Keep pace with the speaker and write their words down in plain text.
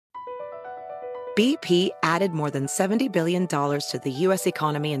BP added more than $70 billion to the U.S.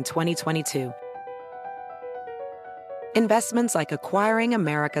 economy in 2022. Investments like acquiring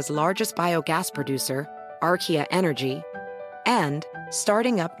America's largest biogas producer, Archaea Energy, and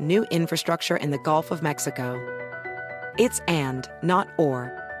starting up new infrastructure in the Gulf of Mexico. It's and, not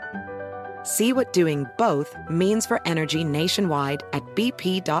or. See what doing both means for energy nationwide at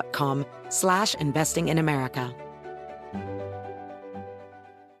bp.com/investing in America.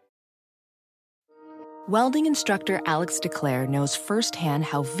 Welding instructor Alex DeClaire knows firsthand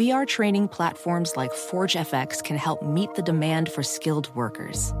how VR training platforms like ForgeFX can help meet the demand for skilled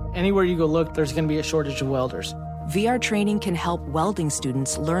workers. Anywhere you go look, there's going to be a shortage of welders. VR training can help welding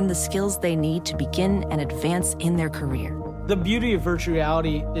students learn the skills they need to begin and advance in their career. The beauty of virtual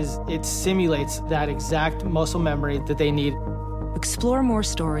reality is it simulates that exact muscle memory that they need. Explore more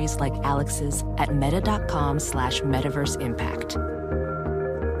stories like Alex's at meta.com/metaverseimpact.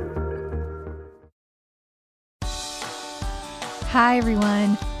 Hi,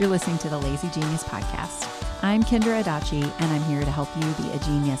 everyone. You're listening to the Lazy Genius Podcast. I'm Kendra Adachi, and I'm here to help you be a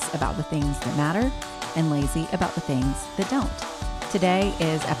genius about the things that matter and lazy about the things that don't. Today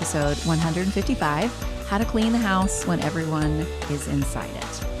is episode 155, How to Clean the House When Everyone is Inside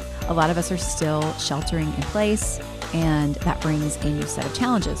It. A lot of us are still sheltering in place, and that brings a new set of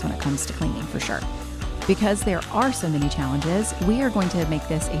challenges when it comes to cleaning for sure. Because there are so many challenges, we are going to make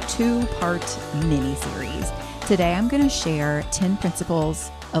this a 2-part mini-series. Today, I'm going to share 10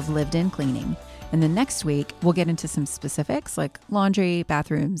 principles of lived-in cleaning. And then next week, we'll get into some specifics like laundry,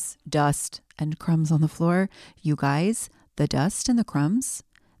 bathrooms, dust, and crumbs on the floor. You guys, the dust and the crumbs,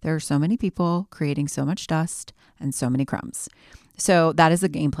 there are so many people creating so much dust and so many crumbs. So that is the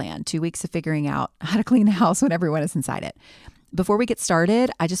game plan, 2 weeks of figuring out how to clean the house when everyone is inside it. Before we get started,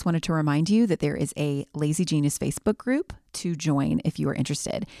 I just wanted to remind you that there is a Lazy Genius Facebook group to join if you are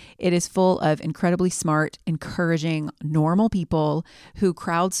interested. It is full of incredibly smart, encouraging, normal people who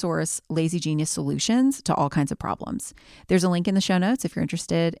crowdsource Lazy Genius solutions to all kinds of problems. There's a link in the show notes if you're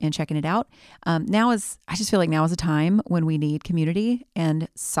interested in checking it out. I just feel like now is a time when we need community and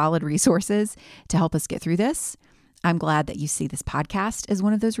solid resources to help us get through this. I'm glad that you see this podcast as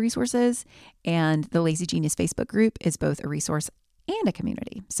one of those resources, and the Lazy Genius Facebook group is both a resource and a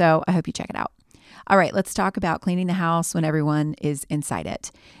community. So I hope you check it out. All right, let's talk about cleaning the house when everyone is inside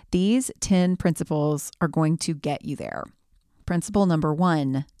it. These 10 principles are going to get you there. Principle number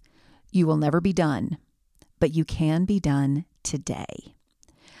 1, you will never be done, but you can be done today.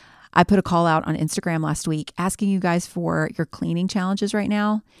 I put a call out on Instagram last week asking you guys for your cleaning challenges right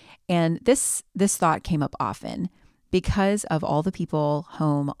now, and this thought came up often. Because of all the people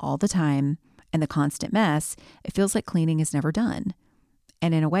home all the time and the constant mess, it feels like cleaning is never done.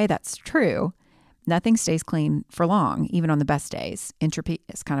 And in a way, that's true. Nothing stays clean for long, even on the best days. Entropy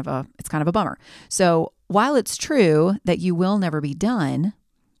is kind of a bummer. So while it's true that you will never be done,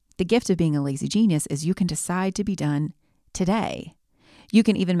 the gift of being a lazy genius is you can decide to be done today. You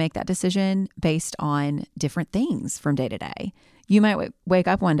can even make that decision based on different things from day to day. You might wake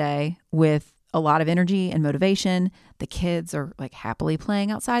up one day with a lot of energy and motivation. The kids are like happily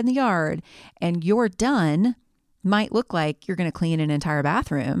playing outside in the yard, and your done might look like you're going to clean an entire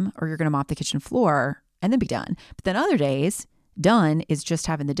bathroom or you're going to mop the kitchen floor and then be done. But then other days, done is just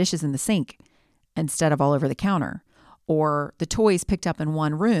having the dishes in the sink instead of all over the counter, or the toys picked up in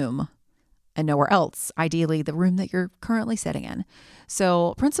one room and nowhere else, ideally the room that you're currently sitting in.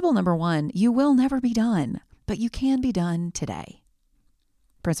 So principle number 1, you will never be done, but you can be done today.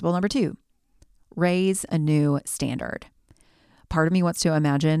 Principle number 2, raise a new standard. Part of me wants to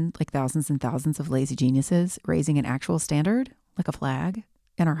imagine like thousands and thousands of lazy geniuses raising an actual standard, like a flag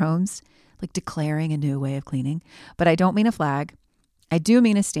in our homes, like declaring a new way of cleaning. But I don't mean a flag. I do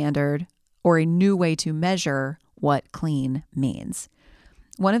mean a standard or a new way to measure what clean means.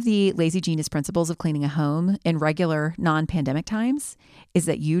 One of the lazy genius principles of cleaning a home in regular non-pandemic times is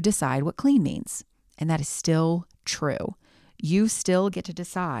that you decide what clean means. And that is still true. You still get to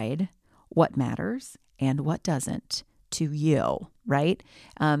decide what matters and what doesn't to you, right?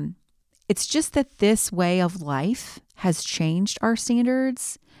 It's just that this way of life has changed our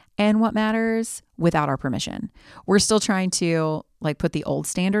standards and what matters without our permission. We're still trying to put the old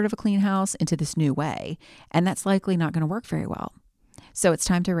standard of a clean house into this new way, and that's likely not going to work very well. So it's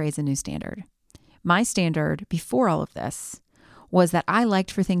time to raise a new standard. My standard before all of this was that I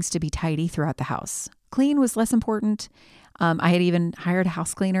liked for things to be tidy throughout the house. Clean was less important. I had even hired a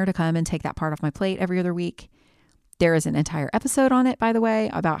house cleaner to come and take that part off my plate every other week. There is an entire episode on it, by the way,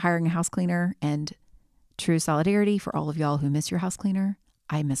 about hiring a house cleaner, and true solidarity for all of y'all who miss your house cleaner.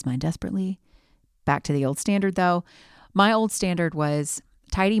 I miss mine desperately. Back to the old standard though. My old standard was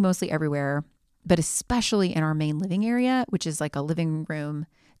tidy mostly everywhere, but especially in our main living area, which is like a living room,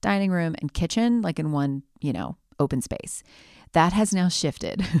 dining room, and kitchen, like in one, open space. That has now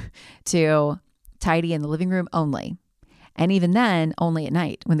shifted to tidy in the living room only. And even then, only at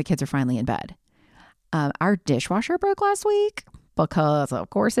night when the kids are finally in bed. Our dishwasher broke last week because of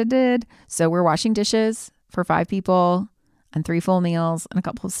course it did. So we're washing dishes for 5 people and 3 full meals and a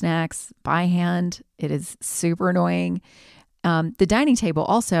couple of snacks by hand. It is super annoying. The dining table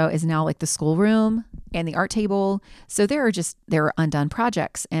also is now like the schoolroom and the art table. So there are undone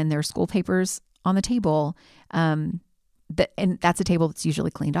projects and there are school papers on the table. And that's a table that's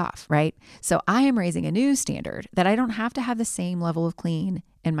usually cleaned off, right? So I am raising a new standard that I don't have to have the same level of clean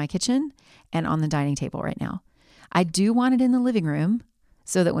in my kitchen and on the dining table right now. I do want it in the living room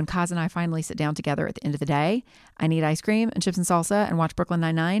so that when Kaz and I finally sit down together at the end of the day, I need ice cream and chips and salsa and watch Brooklyn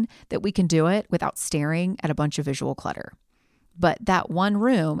Nine-Nine, that we can do it without staring at a bunch of visual clutter. But that one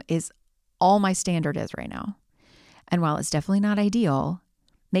room is all my standard is right now. And while it's definitely not ideal,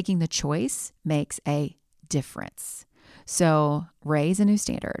 making the choice makes a difference. So raise a new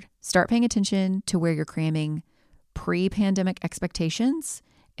standard. Start paying attention to where you're cramming pre-pandemic expectations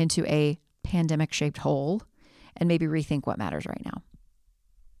into a pandemic-shaped hole, and maybe rethink what matters right now.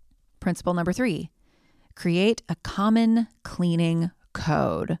 Principle number 3, create a common cleaning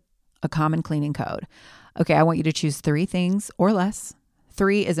code. A common cleaning code. Okay, I want you to choose 3 things or less.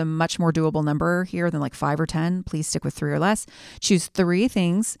 3 is a much more doable number here than like 5 or 10. Please stick with 3 or less. Choose 3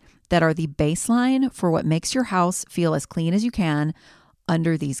 things that are the baseline for what makes your house feel as clean as you can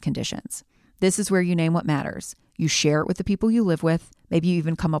under these conditions. This is where you name what matters. You share it with the people you live with. Maybe you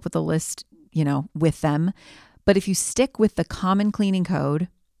even come up with a list, with them. But if you stick with the common cleaning code,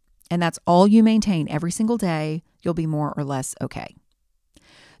 and that's all you maintain every single day, you'll be more or less okay.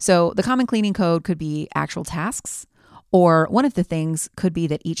 So the common cleaning code could be actual tasks, or one of the things could be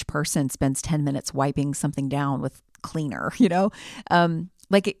that each person spends 10 minutes wiping something down with cleaner,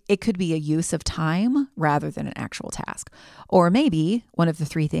 it could be a use of time rather than an actual task. Or maybe one of the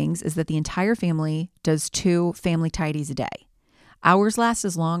 3 things is that the entire family does 2 family tidies a day. Ours last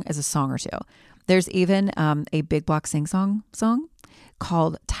as long as a song or 2. There's even a Big Block Sing Song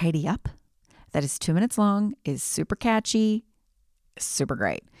called Tidy Up that is 2 minutes long, is super catchy, super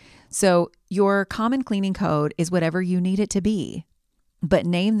great. So your common cleaning code is whatever you need it to be, but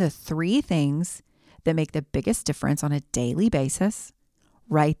name the 3 things that make the biggest difference on a daily basis.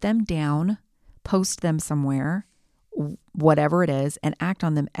 Write them down, post them somewhere, whatever it is, and act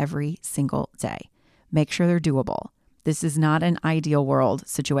on them every single day. Make sure they're doable. This is not an ideal world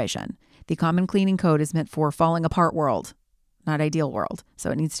situation. The common cleaning code is meant for falling apart world, not ideal world.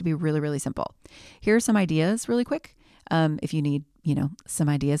 So it needs to be really, really simple. Here are some ideas really quick. If you need, some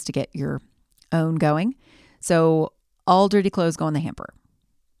ideas to get your own going. So all dirty clothes go in the hamper.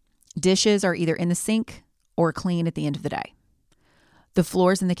 Dishes are either in the sink or clean at the end of the day. The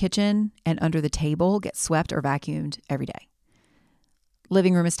floors in the kitchen and under the table get swept or vacuumed every day.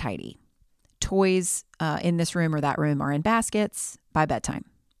 Living room is tidy. Toys in this room or that room are in baskets by bedtime.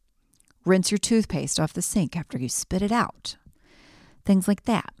 Rinse your toothpaste off the sink after you spit it out. Things like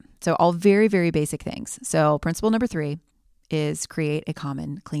that. So all very, very basic things. So principle number 3 is create a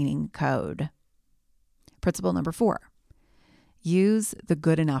common cleaning code. Principle number 4, use the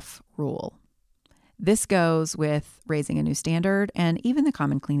good enough rule. This goes with raising a new standard and even the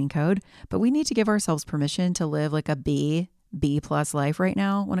common cleaning code, but we need to give ourselves permission to live like a B+ life right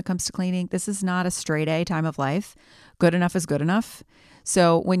now when it comes to cleaning. This is not a straight A time of life. Good enough is good enough.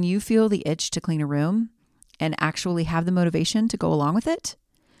 So when you feel the itch to clean a room and actually have the motivation to go along with it,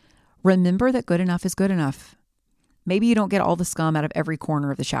 remember that good enough is good enough. Maybe you don't get all the scum out of every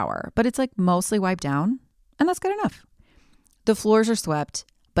corner of the shower, but it's like mostly wiped down, and that's good enough. The floors are swept,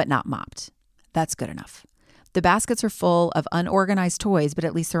 but not mopped. That's good enough. The baskets are full of unorganized toys, but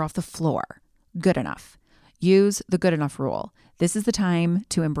at least they're off the floor. Good enough. Use the good enough rule. This is the time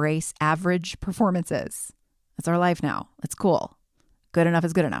to embrace average performances. That's our life now. It's cool. Good enough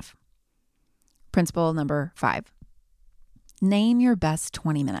is good enough. Principle number 5. Name your best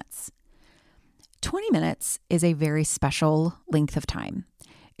 20 minutes. 20 minutes is a very special length of time.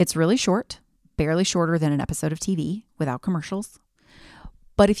 It's really short, barely shorter than an episode of TV without commercials.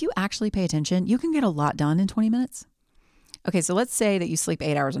 But if you actually pay attention, you can get a lot done in 20 minutes. Okay, so let's say that you sleep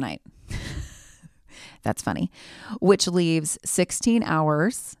 8 hours a night. That's funny. Which leaves 16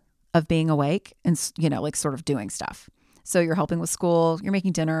 hours of being awake and, sort of doing stuff. So you're helping with school, you're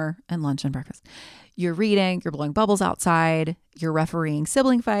making dinner and lunch and breakfast. You're reading, you're blowing bubbles outside, you're refereeing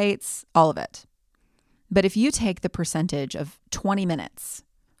sibling fights, all of it. But if you take the percentage of 20 minutes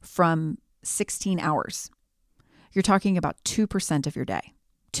from 16 hours, you're talking about 2% of your day.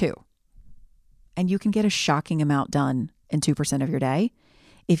 2. and you can get a shocking amount done in 2% of your day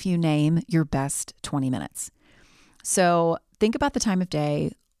if you name your best 20 minutes. So think about the time of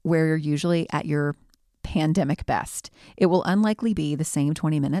day where you're usually at your pandemic best. It will unlikely be the same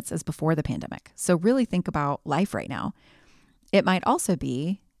 20 minutes as before the pandemic. So really think about life right now. It might also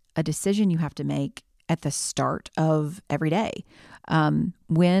be a decision you have to make at the start of every day.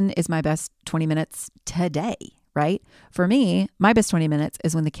 When is my best 20 minutes today, right? For me, my best 20 minutes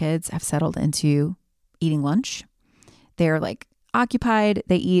is when the kids have settled into eating lunch. They're like occupied.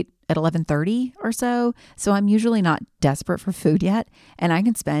 They eat at 11:30 or so. So I'm usually not desperate for food yet. And I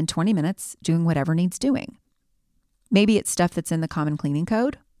can spend 20 minutes doing whatever needs doing. Maybe it's stuff that's in the common cleaning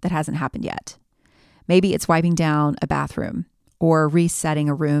code that hasn't happened yet. Maybe it's wiping down a bathroom or resetting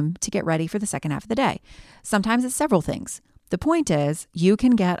a room to get ready for the second half of the day. Sometimes it's several things. The point is, you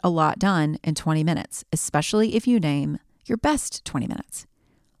can get a lot done in 20 minutes, especially if you name your best 20 minutes.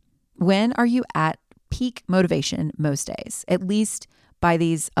 When are you at peak motivation most days, at least by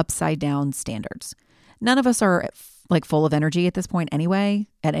these upside down standards? None of us are like full of energy at this point anyway,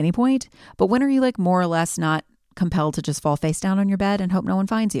 at any point. But when are you like more or less not compelled to just fall face down on your bed and hope no one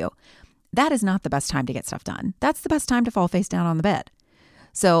finds you? That is not the best time to get stuff done. That's the best time to fall face down on the bed.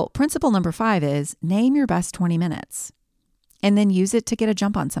 So principle number 5 is name your best 20 minutes and then use it to get a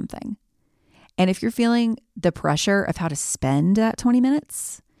jump on something. And if you're feeling the pressure of how to spend that 20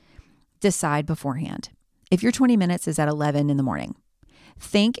 minutes, decide beforehand. If your 20 minutes is at 11 in the morning,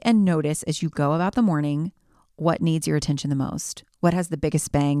 think and notice as you go about the morning what needs your attention the most, what has the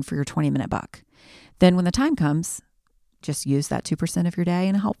biggest bang for your 20-minute buck. Then when the time comes, just use that 2% of your day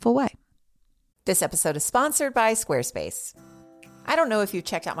in a helpful way. This episode is sponsored by Squarespace. I don't know if you've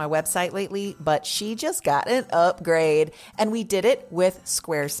checked out my website lately, but she just got an upgrade, and we did it with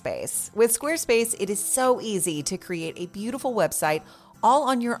Squarespace. With Squarespace, it is so easy to create a beautiful website all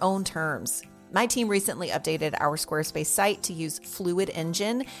on your own terms. My team recently updated our Squarespace site to use Fluid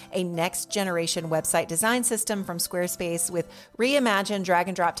Engine, a next-generation website design system from Squarespace with reimagined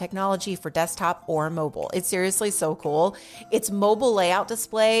drag-and-drop technology for desktop or mobile. It's seriously so cool. Its mobile layout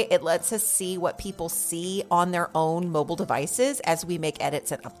display, it lets us see what people see on their own mobile devices as we make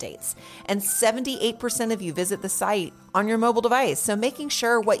edits and updates. And 78% of you visit the site on your mobile device, so making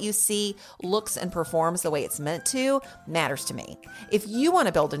sure what you see looks and performs the way it's meant to matters to me. If you want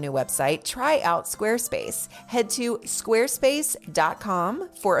to build a new website, try out Squarespace. Head to squarespace.com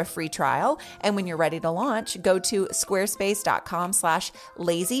for a free trial. And when you're ready to launch, go to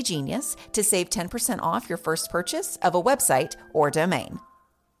squarespace.com/lazygenius to save 10% off your first purchase of a website or domain.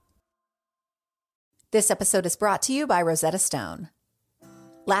 This episode is brought to you by Rosetta Stone.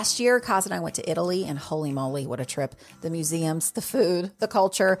 Last year, Kaz and I went to Italy, and holy moly, what a trip. The museums, the food, the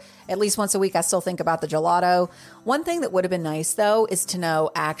culture. At least once a week, I still think about the gelato. One thing that would have been nice, though, is to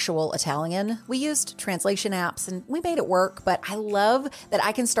know actual Italian. We used translation apps, and we made it work, but I love that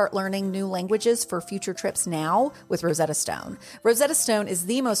I can start learning new languages for future trips now with Rosetta Stone. Rosetta Stone is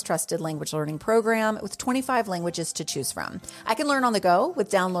the most trusted language learning program with 25 languages to choose from. I can learn on the go with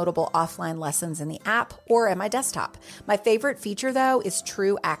downloadable offline lessons in the app or at my desktop. My favorite feature, though, is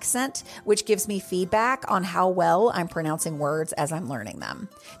True Accent, which gives me feedback on how well I'm pronouncing words as I'm learning them.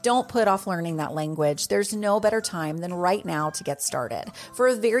 Don't put off learning that language. There's no better time than right now to get started. For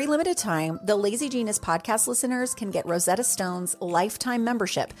a very limited time, the Lazy Genius podcast listeners can get Rosetta Stone's lifetime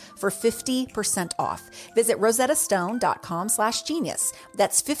membership for 50% off. Visit rosettastone.com/genius.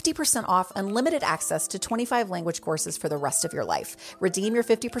 That's 50% off unlimited access to 25 language courses for the rest of your life. Redeem your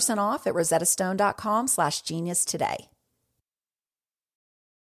 50% off at rosettastone.com/genius today.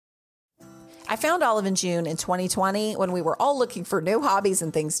 I found Olive and June in 2020 when we were all looking for new hobbies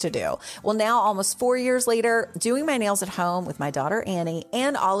and things to do. Well, now almost 4 years later, doing my nails at home with my daughter Annie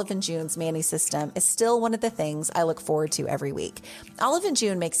and Olive and June's Mani system is still one of the things I look forward to every week. Olive and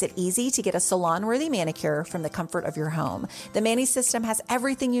June makes it easy to get a salon-worthy manicure from the comfort of your home. The Mani system has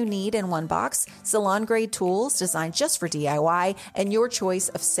everything you need in one box, salon-grade tools designed just for DIY, and your choice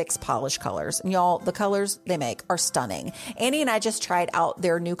of 6 polish colors. And y'all, the colors they make are stunning. Annie and I just tried out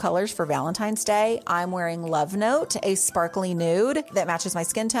their new colors for Valentine's Day. I'm wearing Love Note, a sparkly nude that matches my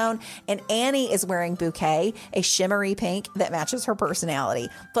skin tone, and Annie is wearing Bouquet, a shimmery pink that matches her personality.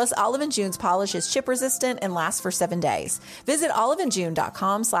 Plus, Olive and June's polish is chip resistant and lasts for 7 days. Visit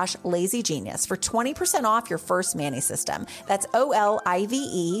oliveandjune.com/lazygenius for 20% off your first Mani system. That's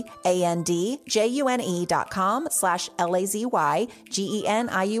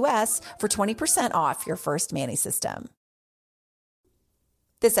oliveandjune.com/lazygenius for 20% off your first Mani system.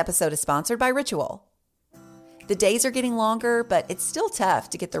 This episode is sponsored by Ritual. The days are getting longer, but it's still tough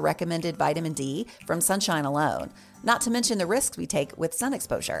to get the recommended vitamin D from sunshine alone, not to mention the risks we take with sun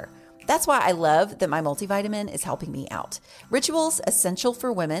exposure. That's why I love that my multivitamin is helping me out. Ritual's Essential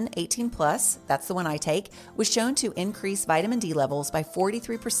for Women 18 Plus, that's the one I take, was shown to increase vitamin D levels by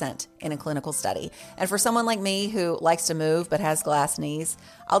 43% in a clinical study. And for someone like me who likes to move but has glass knees,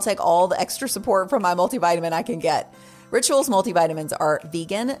 I'll take all the extra support from my multivitamin I can get. Ritual's multivitamins are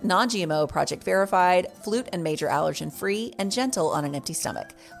vegan, non-GMO, project verified, flute and major allergen free, and gentle on an empty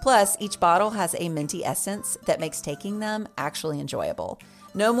stomach. Plus, each bottle has a minty essence that makes taking them actually enjoyable.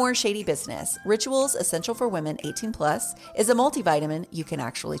 No more shady business. Ritual's Essential for Women 18 Plus is a multivitamin you can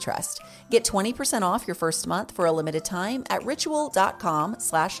actually trust. Get 20% off your first month for a limited time at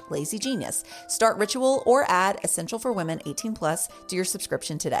ritual.com/lazygenius. Start Ritual or add Essential for Women 18 Plus to your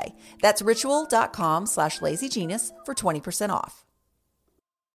subscription today. That's ritual.com/lazygenius for 20% off.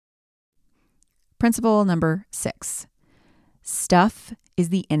 Principle number 6. Stuff is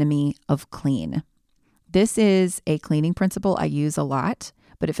the enemy of clean. This is a cleaning principle I use a lot,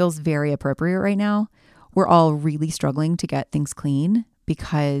 but it feels very appropriate right now. We're all really struggling to get things clean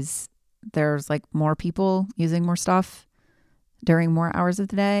because there's like more people using more stuff during more hours of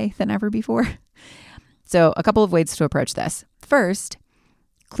the day than ever before. So a couple of ways to approach this. First,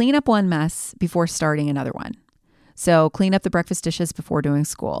 clean up one mess before starting another one. So clean up the breakfast dishes before doing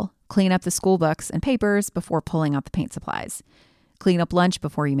school. Clean up the school books and papers before pulling out the paint supplies. Clean up lunch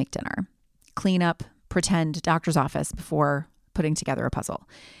before you make dinner. Clean up pretend doctor's office before putting together a puzzle.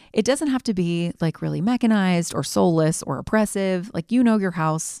 It doesn't have to be like really mechanized or soulless or oppressive. Like, you know your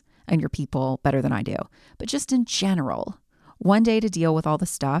house and your people better than I do. But just in general, one day to deal with all the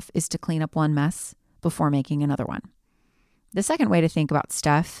stuff is to clean up one mess before making another one. The second way to think about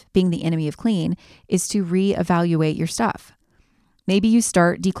stuff being the enemy of clean is to reevaluate your stuff. Maybe you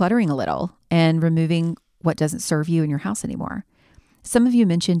start decluttering a little and removing what doesn't serve you in your house anymore. Some of you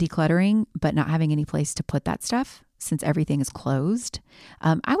mentioned decluttering, but not having any place to put that stuff since everything is closed.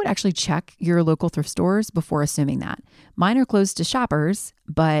 I would actually check your local thrift stores before assuming that. Mine are closed to shoppers,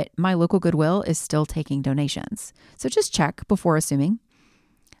 but my local Goodwill is still taking donations. So just check before assuming.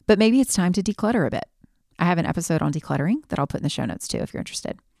 But maybe it's time to declutter a bit. I have an episode on decluttering that I'll put in the show notes too if you're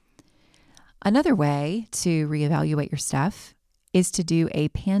interested. Another way to reevaluate your stuff is to do a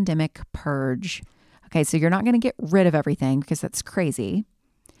pandemic purge. Okay, so you're not going to get rid of everything because that's crazy,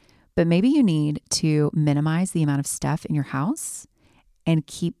 but maybe you need to minimize the amount of stuff in your house and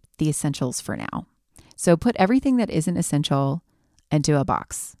keep the essentials for now. So put everything that isn't essential into a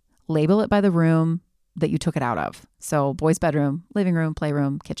box. Label it by the room that you took it out of. So boys' bedroom, living room,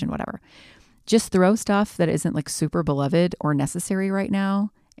 playroom, kitchen, whatever. Just throw stuff that isn't like super beloved or necessary right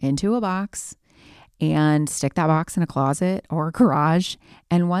now into a box and stick that box in a closet or a garage.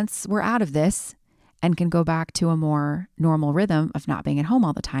 And once we're out of this, and can go back to a more normal rhythm of not being at home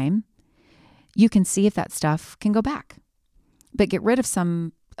all the time, you can see if that stuff can go back. But get rid of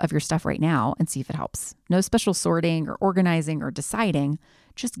some of your stuff right now and see if it helps. No special sorting or organizing or deciding.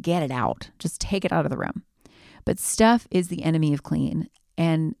 Just get it out. Just take it out of the room. But stuff is the enemy of clean.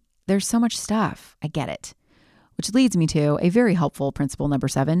 And there's so much stuff. I get it. Which leads me to a very helpful principle number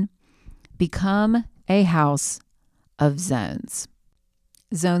 7. Become a house of zones.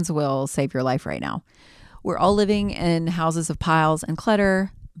 Zones will save your life right now. We're all living in houses of piles and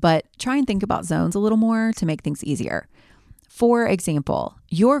clutter, but try and think about zones a little more to make things easier. For example,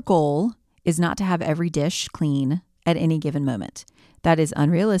 your goal is not to have every dish clean at any given moment. That is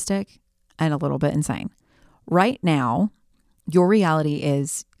unrealistic and a little bit insane. Right now, your reality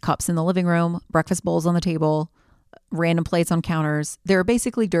is cups in the living room, breakfast bowls on the table, random plates on counters. There are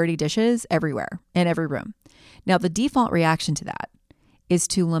basically dirty dishes everywhere in every room. Now, the default reaction to that is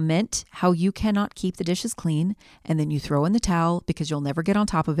to lament how you cannot keep the dishes clean, and then you throw in the towel because you'll never get on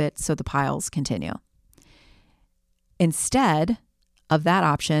top of it, so the piles continue. Instead of that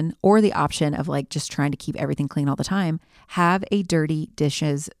option, or the option of like just trying to keep everything clean all the time, have a dirty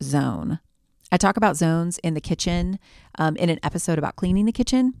dishes zone. I talk about zones in the kitchen in an episode about cleaning the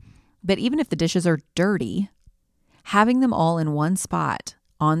kitchen, but even if the dishes are dirty, having them all in one spot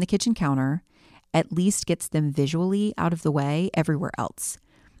on the kitchen counter at least gets them visually out of the way everywhere else.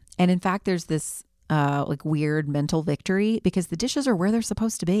 And in fact, there's this like weird mental victory because the dishes are where they're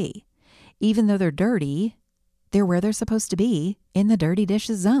supposed to be. Even though they're dirty, they're where they're supposed to be in the dirty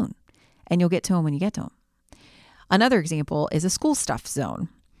dishes zone. And you'll get to them when you get to them. Another example is a school stuff zone.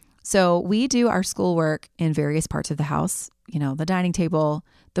 So we do our schoolwork in various parts of the house. You know, the dining table,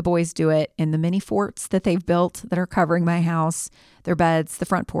 the boys do it in the mini forts that they've built that are covering my house, their beds, the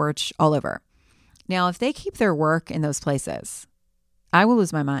front porch, all over. Now, if they keep their work in those places, I will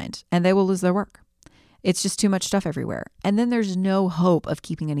lose my mind and they will lose their work. It's just too much stuff everywhere. And then there's no hope of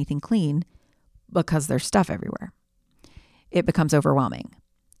keeping anything clean because there's stuff everywhere. It becomes overwhelming.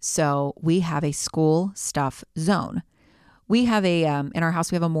 So we have a school stuff zone. We have in our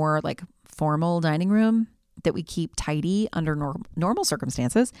house, we have a more like formal dining room that we keep tidy under normal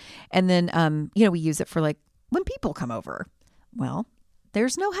circumstances. And then, we use it for like when people come over. Well,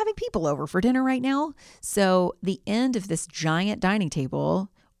 there's no having people over for dinner right now. So the end of this giant dining table,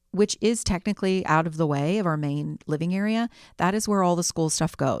 which is technically out of the way of our main living area, that is where all the school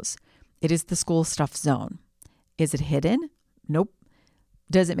stuff goes. It is the school stuff zone. Is it hidden? Nope.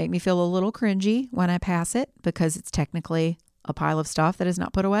 Does it make me feel a little cringy when I pass it because it's technically a pile of stuff that is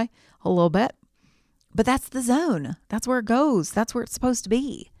not put away? A little bit. But that's the zone. That's where it goes. That's where it's supposed to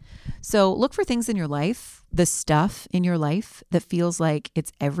be. So look for things in your life, the stuff in your life that feels like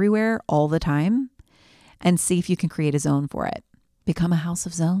it's everywhere all the time, and see if you can create a zone for it. Become a house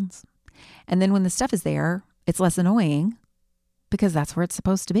of zones. And then when the stuff is there, it's less annoying because that's where it's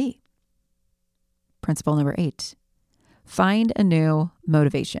supposed to be. Principle number 8. Find a new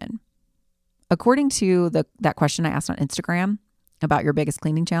motivation. According to that question I asked on Instagram about your biggest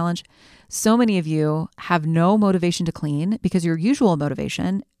cleaning challenge, so many of you have no motivation to clean because your usual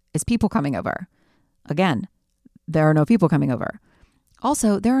motivation is people coming over. Again, there are no people coming over.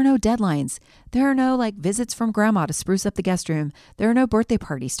 Also, there are no deadlines. There are no like visits from grandma to spruce up the guest room. There are no birthday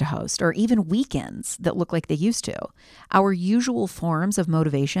parties to host or even weekends that look like they used to. Our usual forms of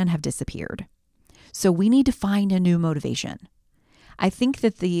motivation have disappeared. So we need to find a new motivation. I think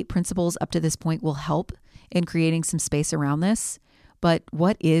that the principles up to this point will help in creating some space around this. But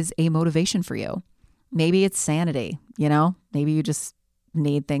what is a motivation for you? Maybe it's sanity, Maybe you just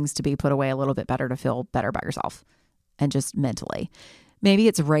need things to be put away a little bit better to feel better about yourself and just mentally. Maybe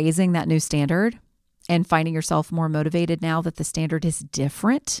it's raising that new standard and finding yourself more motivated now that the standard is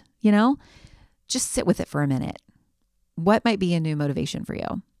different, Just sit with it for a minute. What might be a new motivation for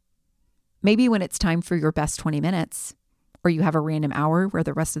you? Maybe when it's time for your best 20 minutes, or you have a random hour where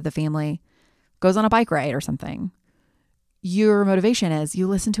the rest of the family goes on a bike ride or something. Your motivation is you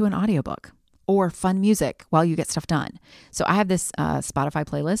listen to an audiobook or fun music while you get stuff done. So I have this Spotify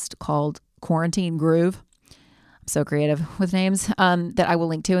playlist called Quarantine Groove. I'm so creative with names that I will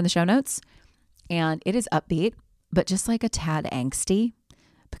link to in the show notes. And it is upbeat, but just like a tad angsty,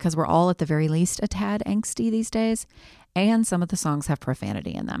 because we're all at the very least a tad angsty these days. And some of the songs have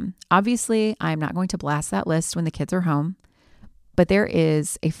profanity in them. Obviously, I'm not going to blast that list when the kids are home, but there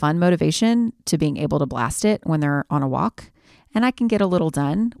is a fun motivation to being able to blast it when they're on a walk. And I can get a little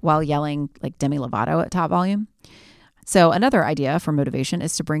done while yelling like Demi Lovato at top volume. So another idea for motivation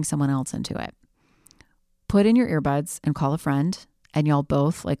is to bring someone else into it. Put in your earbuds and call a friend, and y'all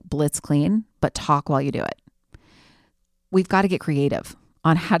both like blitz clean, but talk while you do it. We've got to get creative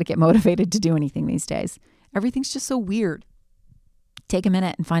on how to get motivated to do anything these days. Everything's just so weird. Take a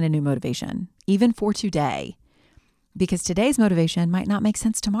minute and find a new motivation, even for today, because today's motivation might not make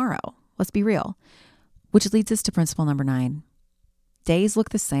sense tomorrow. Let's be real. Which leads us to principle number 9. Days look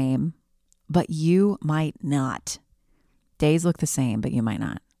the same, but you might not. Days look the same, but you might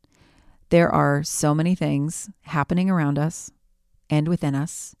not. There are so many things happening around us and within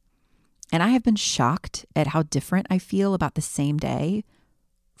us, and I have been shocked at how different I feel about the same day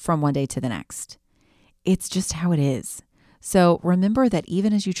from one day to the next. It's just how it is. So remember that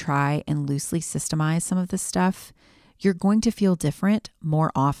even as you try and loosely systemize some of this stuff, you're going to feel different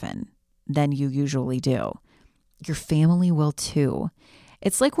more often than you usually do. Your family will too.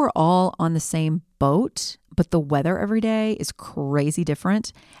 It's like we're all on the same boat, but the weather every day is crazy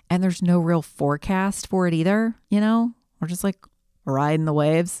different and there's no real forecast for it either, We're just like riding the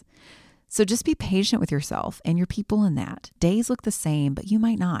waves. So just be patient with yourself and your people in that. Days look the same, but you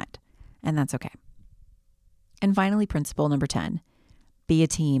might not, and that's okay. And finally, principle number 10, be a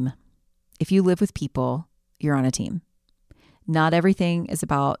team. If you live with people, you're on a team. Not everything is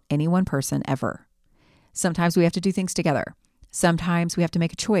about any one person ever. Sometimes we have to do things together. Sometimes we have to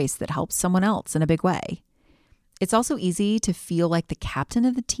make a choice that helps someone else in a big way. It's also easy to feel like the captain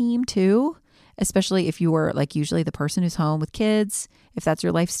of the team too, especially if you are like usually the person who's home with kids, if that's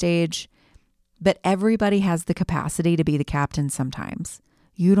your life stage. But everybody has the capacity to be the captain sometimes.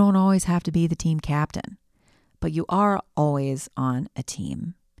 You don't always have to be the team captain, but you are always on a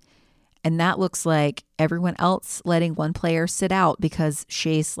team. And that looks like everyone else letting one player sit out because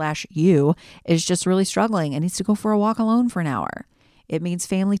she/you is just really struggling and needs to go for a walk alone for an hour. It means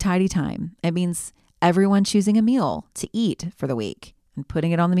family tidy time. It means everyone choosing a meal to eat for the week and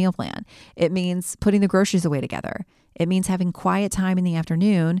putting it on the meal plan. It means putting the groceries away together. It means having quiet time in the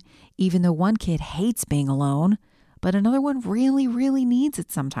afternoon, even though one kid hates being alone, but another one really, really needs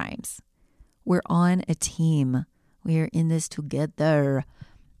it sometimes. We're on a team. We are in this together.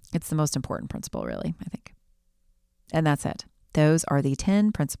 It's the most important principle, really, I think. And that's it. Those are the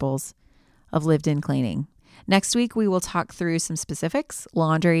 10 principles of lived-in cleaning. Next week, we will talk through some specifics: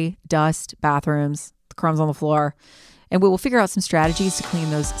 laundry, dust, bathrooms, the crumbs on the floor, and we will figure out some strategies to clean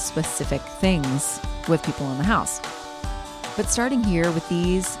those specific things with people in the house. But starting here with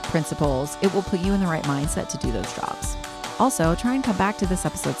these principles, it will put you in the right mindset to do those jobs. Also, try and come back to this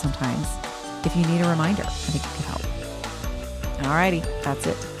episode sometimes if you need a reminder. I think it could help. Alrighty, that's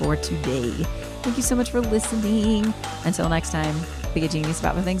it for today. Thank you so much for listening. Until next time, be a genius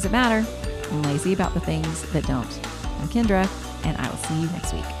about the things that matter and lazy about the things that don't. I'm Kendra, and I will see you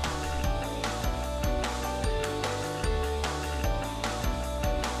next week.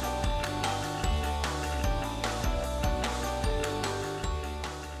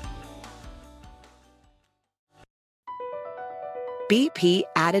 BP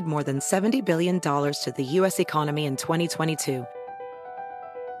added more than $70 billion to the U.S. economy in 2022.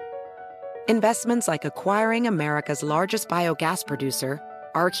 Investments like acquiring America's largest biogas producer,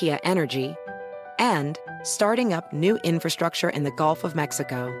 Archaea Energy, and starting up new infrastructure in the Gulf of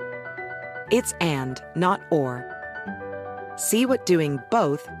Mexico. It's and, not or. See what doing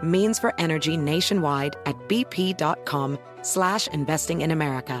both means for energy nationwide at bp.com/investing in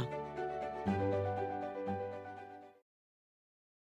America.